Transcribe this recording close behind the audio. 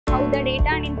the data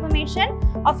and information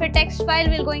of a text file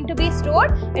will going to be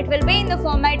stored. It will be in the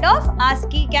format of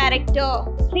ASCII character.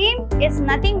 Stream is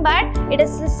nothing but it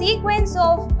is a sequence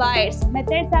of bytes.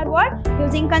 Methods are what?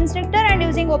 Using constructor and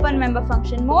using open member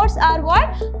function. Modes are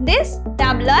what? This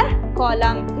tabular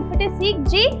column. If it is seek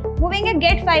G, moving a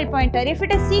get file pointer. If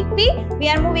it is seek P, we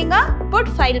are moving a put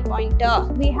file pointer.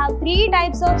 We have three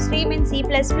types of stream in C++,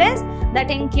 that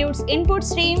includes input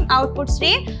stream, output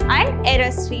stream and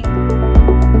error stream.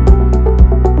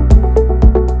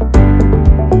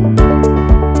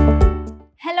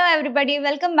 Hello everybody,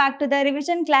 welcome back to the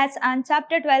revision class on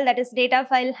chapter 12, that is data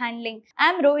file handling. I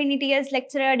am Rohini TS,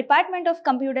 lecturer, Department of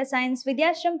Computer Science,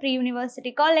 Vidhyaashram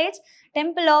Pre-University College,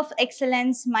 Temple of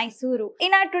Excellence, Mysuru.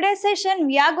 In our today's session,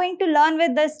 we are going to learn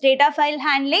with this data file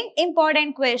handling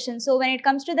important questions. So when it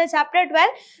comes to the chapter 12,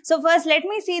 so first let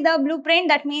me see the blueprint,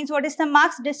 that means what is the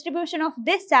marks distribution of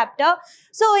this chapter.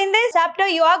 So in this chapter,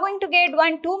 you are going to get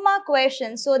one 2-mark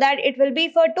question, so that it will be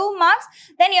for 2 marks.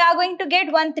 Then you are going to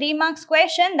get one 3 marks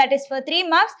question, that is for 3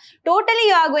 marks. Totally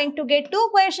you are going to get 2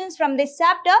 questions from this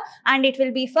chapter and it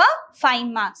will be for 5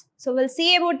 marks. So we'll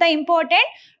see about the important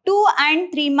 2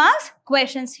 and 3 marks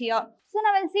questions here. So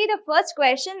now we'll see the first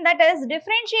question, that is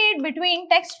differentiate between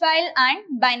text file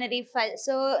and binary file.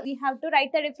 So we have to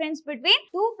write the difference between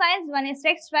 2 files. One is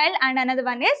text file and another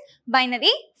one is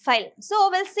binary file. So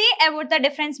we'll see about the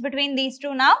difference between these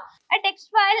two now. A text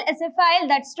file is a file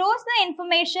that stores the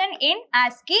information in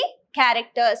ASCII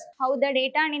characters. How the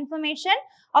data and information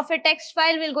of a text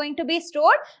file will going to be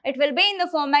stored? It will be in the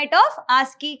format of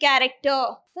ASCII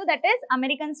character. So that is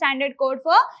American Standard Code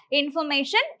for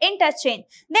Information Interchange.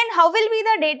 Then how will be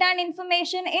the data and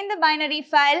information in the binary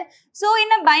file? So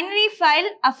in a binary file,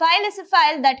 a file is a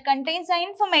file that contains the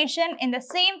information in the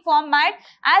same format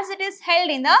as it is held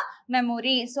in the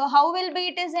memory. So how will be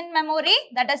it is in memory?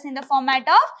 That is in the format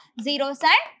of zeros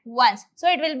and ones. So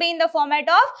it will be in the format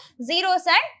of zeros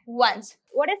and ones.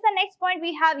 What is the next point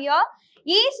we have here?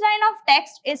 Each line of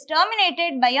text is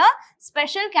terminated by a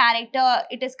special character.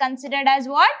 It is considered as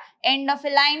what? End of a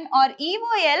line or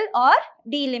EOL or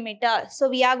delimiter. So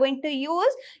we are going to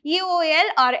use EOL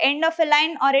or end of a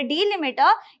line or a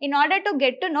delimiter in order to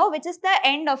get to know which is the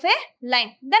end of a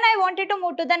line. Then I wanted to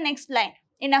move to the next line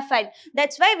in a file.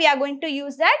 That's why we are going to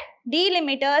use that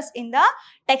delimiters in the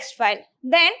text file.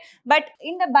 Then, but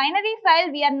in the binary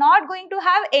file, we are not going to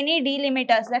have any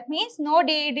delimiters. That means no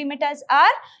delimiters are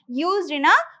used in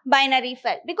a binary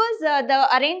file because the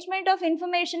arrangement of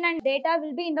information and data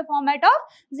will be in the format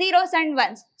of zeros and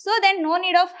ones. So then no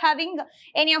need of having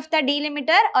any of the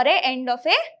delimiter or a end of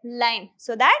a line.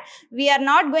 So that we are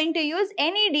not going to use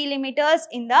any delimiters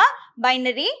in the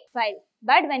binary file.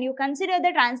 But when you consider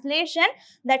the translation,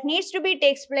 that needs to be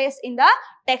takes place in the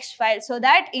text file, so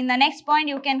that in the next point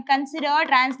you can consider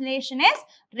translation is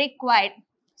required.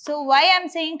 So why I am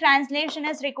saying translation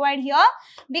is required here?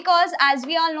 Because as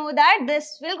we all know that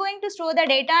this will going to store the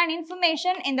data and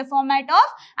information in the format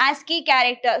of ASCII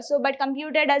character. So but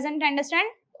computer doesn't understand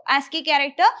ASCII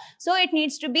character, so it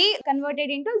needs to be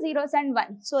converted into zeros and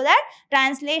ones, so that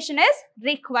translation is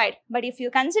required. But if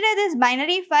you consider this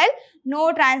binary file,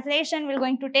 no translation will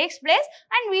going to take place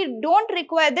and we don't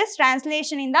require this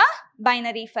translation in the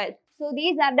binary file. So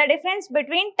these are the difference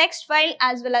between text file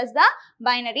as well as the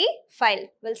binary file.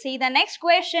 We'll see the next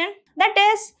question, that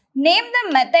is name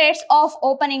the methods of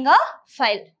opening a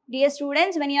file. Dear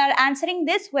students, when you are answering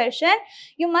this question,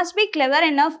 you must be clever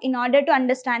enough in order to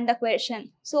understand the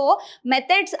question. So,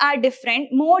 methods are different,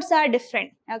 modes are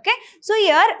different. Okay. So,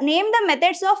 here name the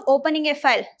methods of opening a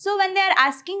file. So, when they are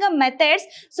asking a methods,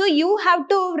 so you have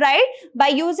to write by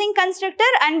using constructor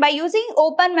and by using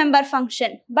open member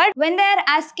function. But when they are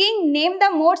asking name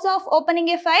the modes of opening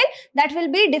a file, that will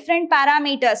be different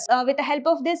parameters. With the help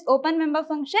of this open member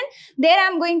function, there I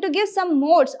am going to give some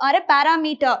modes or a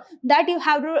parameter that you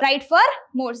have to write for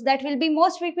modes. That will be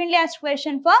most frequently asked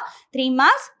question for 3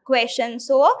 marks question.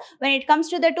 So when it comes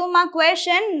to the 2 mark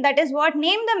question, that is what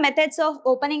name the methods of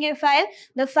opening a file.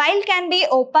 The file can be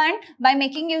opened by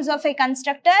making use of a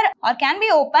constructor or can be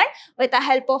opened with the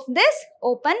help of this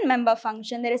open member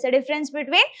function. There is a difference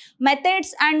between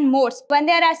methods and modes. When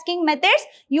they are asking methods,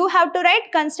 you have to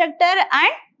write constructor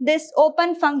and this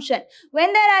open function.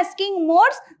 When they are asking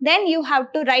modes, then you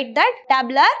have to write that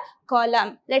tabular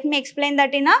column. Let me explain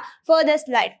that in a further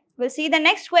slide. We'll see the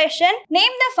next question.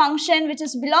 Name the function which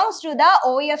belongs to the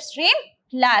OF stream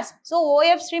class. So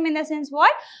OF stream in the sense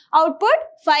what? Output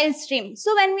file stream.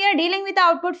 So when we are dealing with the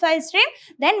output file stream,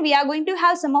 then we are going to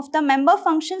have some of the member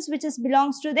functions which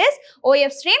belongs to this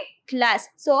OF stream class.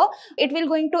 So it will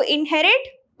going to inherit,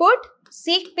 put,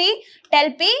 seek p,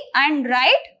 tell p and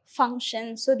write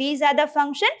function. So these are the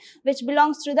function which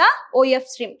belongs to the OF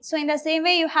stream. So in the same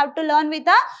way, you have to learn with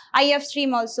the IF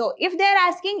stream also. If they are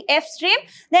asking F stream,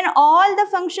 then all the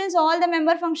functions, all the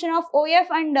member function of OF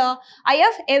and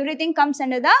IF, everything comes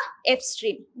under the F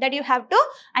stream. That you have to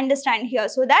understand here.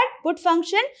 So that put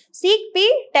function, seek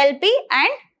P, tell P and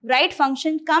write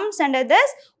function comes under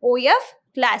this OF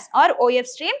class or OF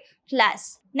stream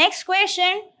class. Next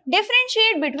question,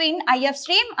 differentiate between IF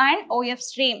stream and OF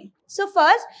stream. So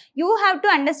first, you have to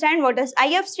understand what is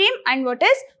IF stream and what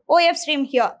is OF stream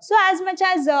here. So as much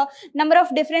as number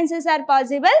of differences are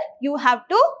possible, you have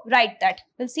to write that.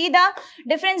 We'll see the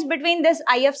difference between this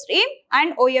IF stream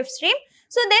and OF stream.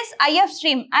 So this IF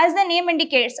stream, as the name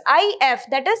indicates, IF,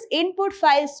 that is input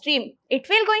file stream. It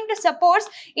will going to support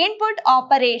input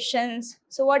operations.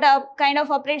 So what kind of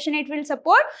operation it will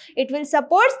support? It will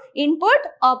support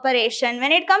input operation.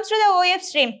 When it comes to the OF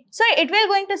stream, so it will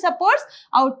going to support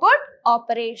output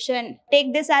operation.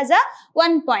 Take this as a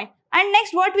 1 point. And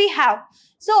next what we have?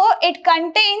 So it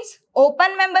contains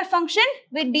open member function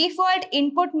with default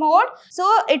input mode. So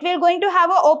it will going to have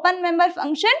an open member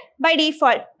function by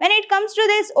default. When it comes to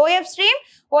this OF stream,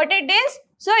 what it is?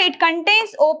 So it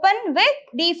contains open with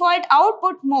default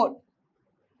output mode.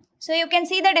 So you can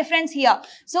see the difference here.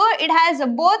 So it has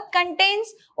both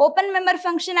contains open member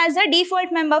function as a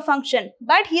default member function.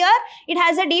 But here it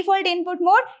has a default input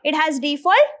mode. It has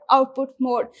default output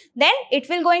mode. Then it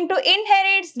will going to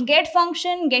inherit get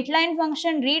function, get line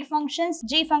function, read functions,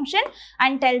 G function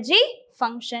and tell G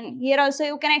function. Here also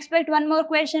you can expect one more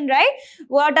question, right?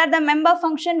 What are the member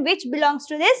function which belongs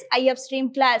to this IF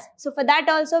stream class? So for that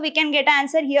also we can get an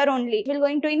answer here only. It will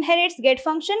going to inherit get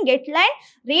function, get line,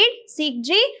 read, seek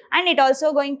G and it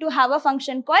also going to have a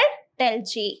function called tell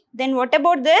G. Then what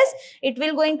about this? It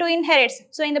will going to inherit.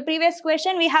 So in the previous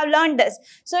question we have learned this.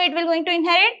 So it will going to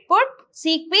inherit put,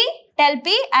 seek P, tell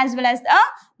P as well as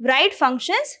the write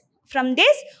functions from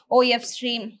this OF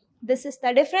stream. This is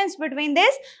the difference between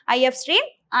this IF stream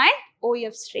and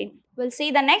OF stream. We'll see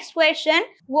the next question.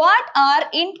 What are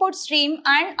input stream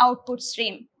and output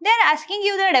stream? They're asking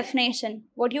you the definition.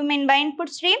 What do you mean by input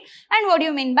stream and what do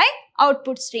you mean by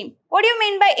output stream? What do you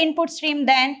mean by input stream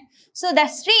then? So the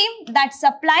stream that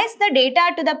supplies the data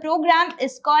to the program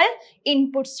is called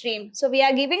input stream. So we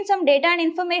are giving some data and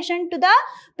information to the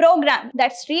program.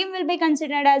 That stream will be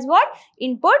considered as what?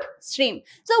 Input stream.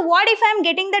 So what if I am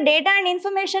getting the data and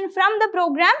information from the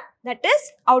program? That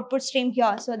is output stream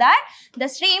here. So that the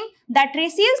stream that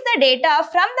receives the data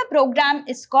from the program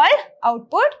is called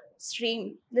output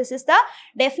stream. This is the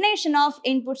definition of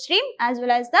input stream as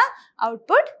well as the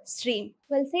output stream.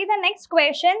 We'll see the next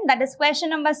question, that is question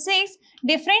number 6.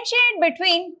 Differentiate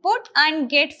between put and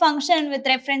get function with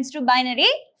reference to binary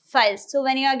files. So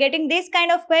when you are getting this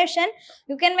kind of question,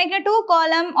 you can make a 2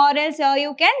 column or else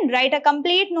you can write a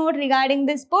complete note regarding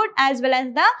this put as well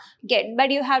as the get.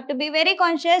 But you have to be very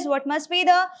conscious what must be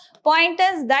the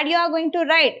pointers that you are going to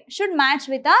write should match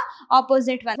with the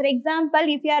opposite one. For example,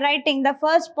 if you are writing the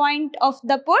first point of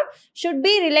the put should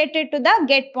be related to the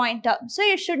get pointer. So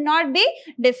it should not be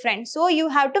different. So you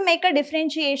have to make a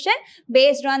differentiation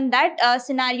based on that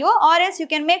scenario, or else you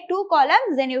can make 2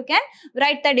 columns, then you can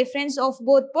write the difference of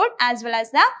both put as well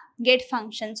as the get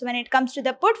function. So when it comes to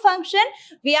the put function,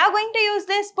 we are going to use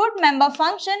this put member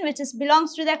function which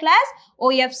belongs to the class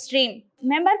OF stream.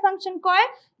 Member function called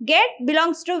get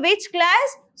belongs to which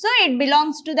class? So it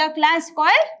belongs to the class called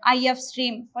IF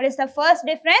stream. What is the first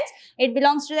difference? It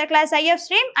belongs to the class IF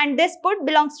stream and this put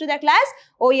belongs to the class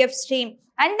OF stream.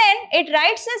 And then it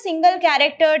writes a single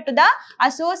character to the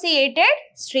associated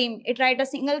stream. It writes a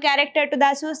single character to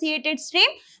the associated stream.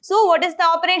 So what is the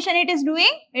operation it is doing?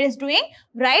 It is doing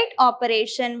write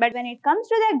operation. But when it comes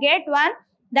to the get one,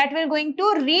 that will going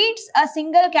to reads a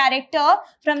single character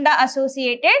from the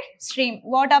associated stream.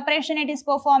 What operation it is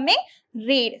performing?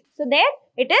 Read. So there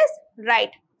it is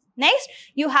write. Next,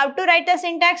 you have to write the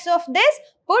syntax of this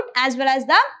put as well as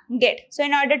the get. So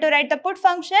in order to write the put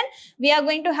function, we are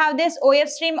going to have this OF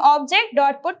stream object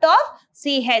dot put of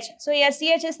ch. So here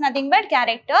ch is nothing but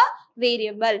character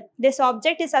variable. This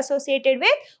object is associated with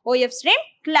OF stream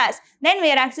class. Then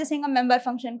we are accessing a member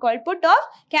function called put of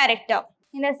character.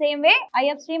 In the same way,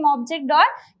 IF stream object dot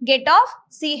get of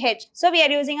ch. So we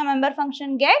are using a member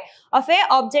function get of a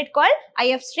object called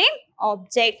IF stream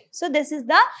object. So this is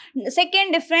the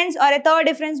second difference or a third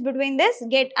difference between this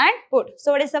get and put.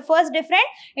 So what is the first difference?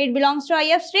 It belongs to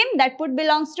IF stream, that put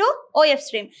belongs to OF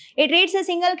stream. It reads a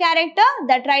single character,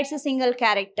 that writes a single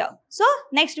character. So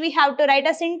next we have to write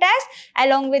a syntax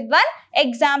along with one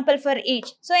example for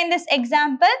each. So in this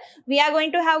example, we are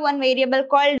going to have one variable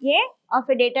called a of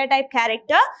a data type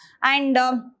character, and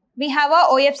we have a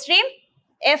OF stream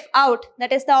F out,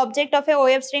 that is the object of a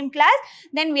OF stream class.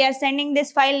 Then we are sending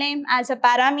this file name as a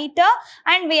parameter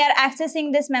and we are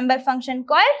accessing this member function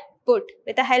called put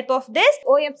with the help of this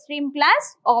OF stream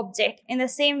class object. In the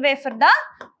same way for the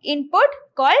input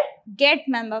called get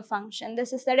member function.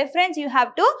 This is the difference you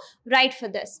have to write for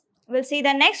this. We'll see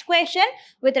the next question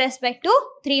with respect to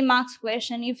 3 marks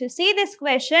question. If you see this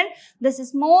question, this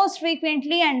is most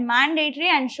frequently and mandatory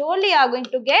and surely you are going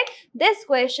to get this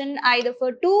question either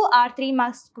for 2 or 3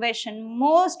 marks question.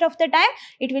 Most of the time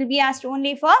it will be asked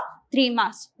only for 3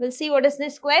 marks. We'll see what is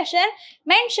this question.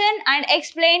 Mention and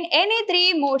explain any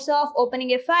 3 modes of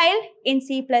opening a file in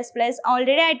C++.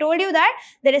 Already I told you that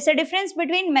there is a difference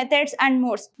between methods and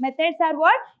modes. Methods are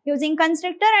what? Using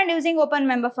constructor and using open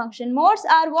member function. Modes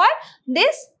are what?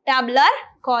 This tabular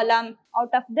column. Out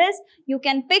of this, you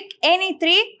can pick any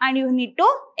 3 and you need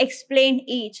to explain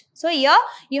each. So here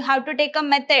you have to take a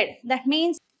method. That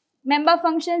means member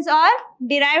functions are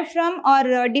derived from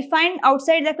or defined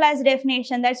outside the class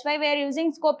definition. That's why we are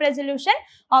using scope resolution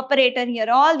operator here.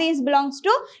 All these belongs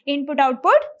to input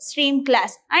output stream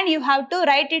class and you have to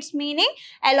write its meaning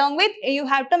along with you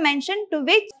have to mention to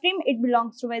which stream it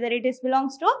belongs to, whether it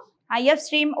belongs to IF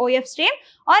stream, OF stream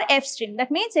or F stream.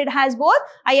 That means it has both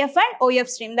IF and OF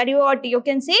stream. That you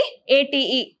can see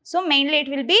ATE. So mainly it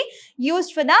will be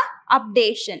used for the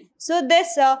updation. So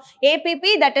this APP,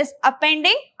 that is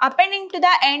appending to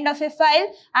the end of a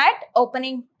file at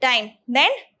opening time. Then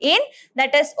in,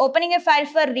 that is opening a file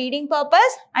for reading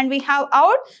purpose, and we have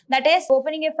out, that is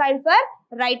opening a file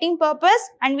for writing purpose,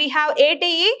 and we have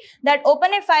ATE, that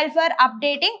open a file for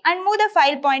updating and move the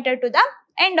file pointer to the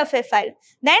end of a file.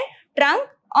 Then trunc,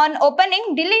 on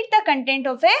opening, delete the content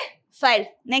of a file.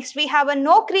 Next we have a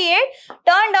no create,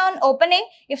 turn down opening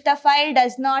if the file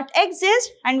does not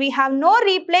exist, and we have no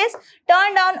replace,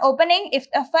 turn down opening if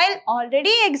the file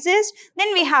already exists.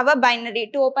 Then we have a binary,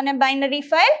 to open a binary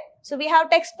file. So we have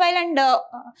text file and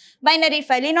binary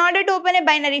file. In order to open a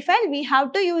binary file, we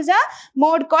have to use a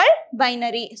mode called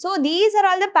binary. So these are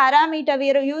all the parameters.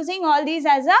 We are using all these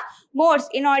as a modes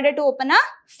in order to open a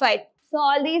file. So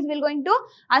all these will going to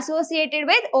associated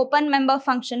with open member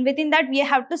function. Within that we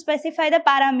have to specify the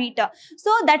parameter. So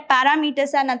that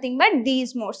parameters are nothing but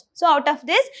these modes. So out of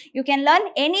this you can learn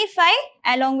any file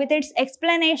along with its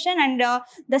explanation and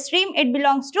the stream it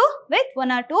belongs to with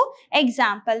 1 or 2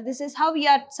 example. This is how we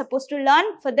are supposed to learn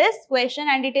for this question,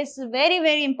 and it is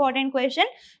very important question.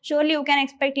 Surely you can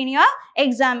expect in your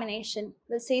examination.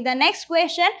 We'll see the next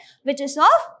question, which is of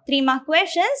 3 mark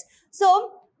questions.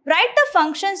 So write the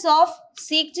functions of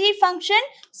seekg function,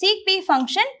 seekp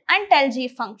function and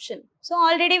tellg function. So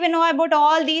already we know about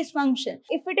all these functions.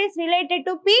 If it is related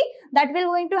to P, that will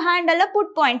going to handle a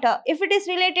put pointer. If it is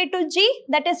related to G,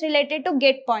 that is related to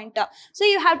get pointer. So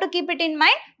you have to keep it in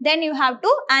mind. Then you have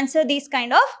to answer these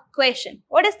kind of question.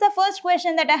 What is the first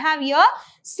question that I have here?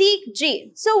 Seek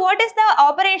G. So what is the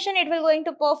operation it will going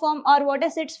to perform, or what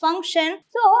is its function?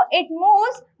 So it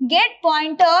moves get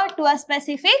pointer to a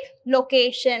specific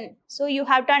location. So you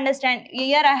have to understand,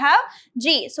 here I have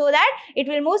G, so that it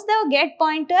will move the get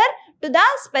pointer to the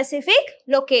specific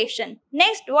location.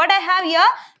 Next, what I have here,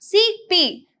 seek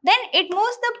P. Then it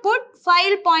moves the put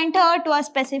file pointer to a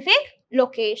specific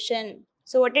location.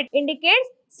 So what it indicates?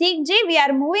 Seek G, we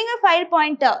are moving a file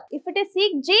pointer. If it is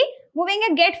seek G, moving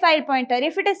a get file pointer.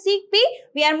 If it is seek P,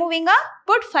 we are moving a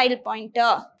put file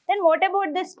pointer. Then what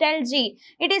about this tell G?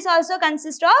 It is also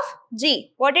consist of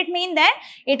G. What it means then?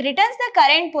 It returns the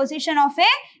current position of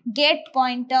a get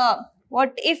pointer.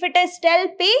 What if it is tell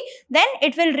P, then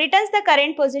it will returns the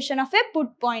current position of a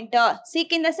put pointer.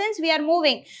 Seek in the sense we are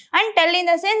moving, and tell in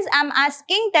the sense I am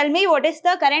asking, tell me what is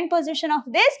the current position of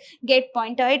this get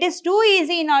pointer. It is too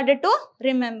easy in order to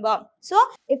remember. So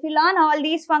if you learn all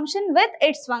these functions with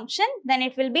its function, then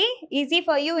it will be easy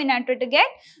for you in order to get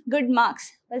good marks.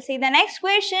 We'll see the next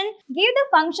question. Give the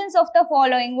functions of the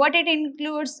following. What it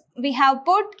includes? We have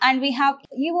put and we have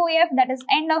EOF, that is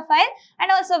end of file,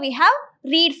 and also we have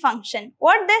read function.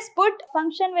 What this put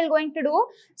function will going to do?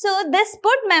 So this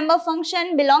put member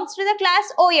function belongs to the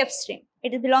class OF stream.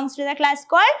 It belongs to the class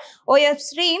called OF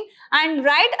stream, and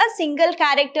write a single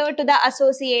character to the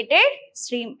associated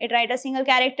stream. It write a single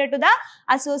character to the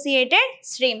associated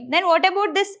stream. Then what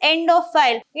about this end of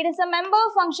file? It is a member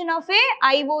function of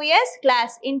a IOS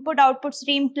class, input output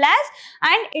stream class,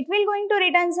 and it will going to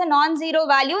returns a non-zero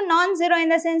value. Non-zero in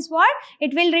the sense what?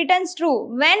 It will returns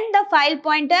true when the file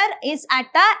pointer is at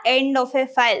the end of a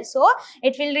file. So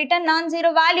it will return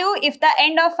non-zero value if the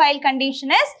end of file condition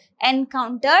is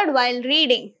encountered while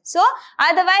reading. So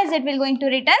otherwise it will going to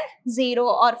return 0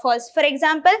 or false. For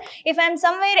example, if I am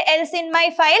somewhere else in my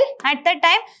file, at that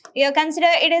time you consider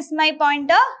it is my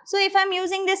pointer. So if I'm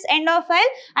using this end of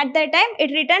file, at that time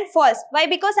it return false. Why?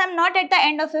 Because I'm not at the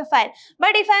end of a file.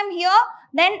 But if I'm here,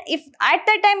 then if at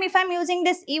that time if I'm using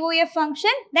this EOF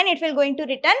function, then it will going to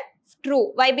return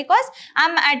true. Why? Because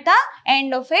I'm at the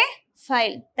end of a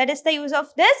file. That is the use of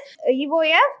this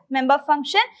EOF member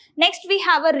function. Next we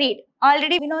have a read.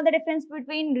 Already we know the difference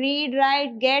between read,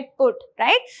 write, get, put,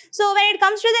 right? So when it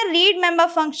comes to the read member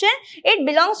function, it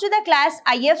belongs to the class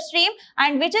IFstream,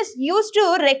 and which is used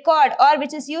to record or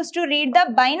which is used to read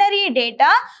the binary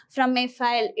data from a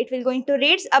file. It will going to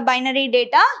read a binary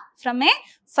data from a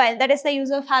file. That is the use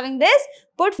of having this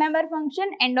put member function,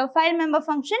 end of file member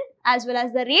function, as well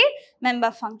as the read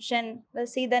member function. We'll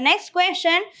see the next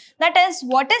question, that is,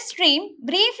 what is stream?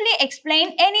 Briefly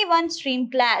explain any one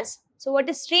stream class. So what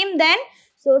is stream then?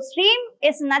 So stream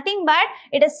is nothing but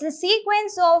it is a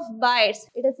sequence of bytes.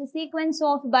 It is a sequence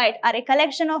of bytes or a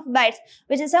collection of bytes,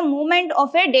 which is a movement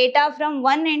of a data from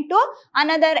one end to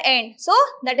another end. So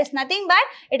that is nothing but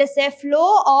it is a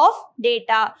flow of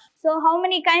data. So how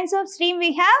many kinds of stream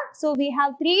we have? So we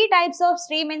have 3 types of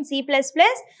stream in C++.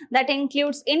 That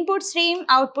includes input stream,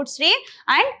 output stream,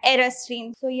 and error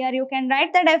stream. So here you can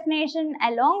write the definition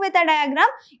along with a diagram.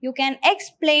 You can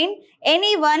explain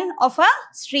any one of a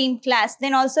stream class.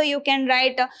 Then also you can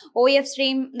write OF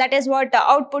stream, that is what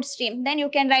output stream. Then you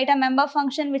can write a member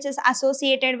function which is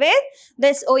associated with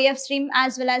this OF stream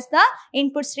as well as the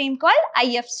input stream called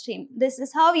IF stream. This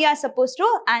is how we are supposed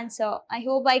to answer. I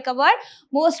hope I covered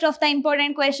most of the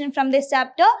important question from this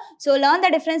chapter. So learn the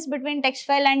difference between text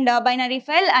file and binary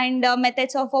file, and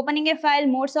methods of opening a file,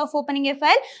 modes of opening a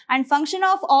file, and function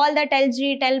of all the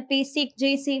tellg, tellp, seek,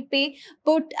 gcp,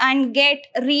 put and get,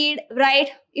 read, write.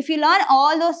 If you learn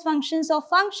all those functions,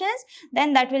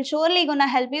 then that will surely gonna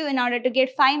help you in order to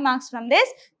get 5 marks from this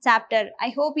chapter.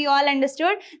 I hope you all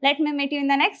understood. Let me meet you in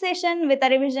the next session with a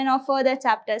revision of further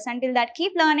chapters. Until that,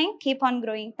 keep learning, keep on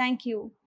growing. Thank you.